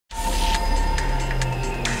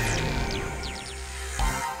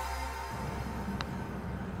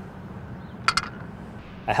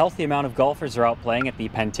A healthy amount of golfers are out playing at the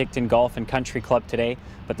Penticton Golf and Country Club today,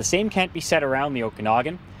 but the same can't be said around the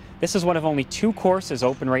Okanagan. This is one of only 2 courses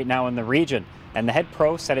open right now in the region, and the head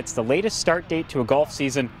pro said it's the latest start date to a golf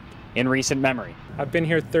season in recent memory. I've been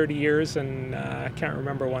here 30 years and I can't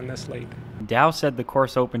remember one this late. Dow said the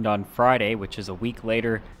course opened on Friday, which is a week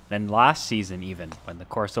later than last season even, when the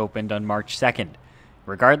course opened on March 2nd.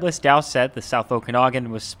 Regardless, Dow said the South Okanagan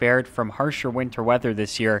was spared from harsher winter weather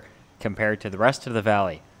this year compared to the rest of the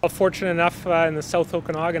valley. Fortunate enough in the South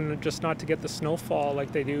Okanagan just not to get the snowfall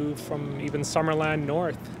like they do from even Summerland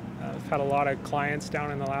north. I've had a lot of clients down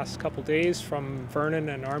in the last couple days from Vernon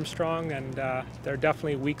and Armstrong, and they're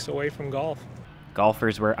definitely weeks away from golf.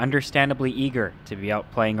 Golfers were understandably eager to be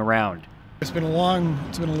out playing around. It's been a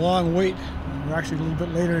long wait. We're actually a little bit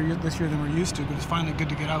later this year than we're used to, but it's finally good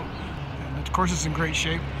to get out. And the course is in great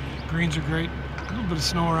shape. Greens are great. A little bit of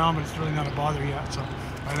snow around, but it's really not a bother yet. So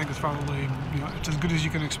I think it's probably, it's as good as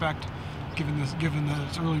you can expect, given that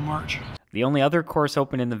it's early March. The only other course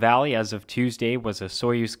open in the valley as of Tuesday was a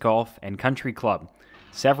Soyuz Golf and Country Club.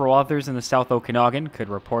 Several others in the South Okanagan could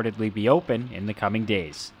reportedly be open in the coming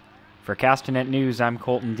days. For Castanet News, I'm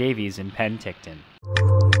Colton Davies in Penticton.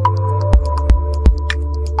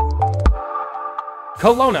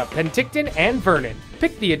 Kelowna, Penticton, and Vernon.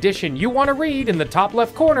 Pick the edition you want to read in the top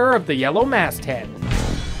left corner of the yellow masthead.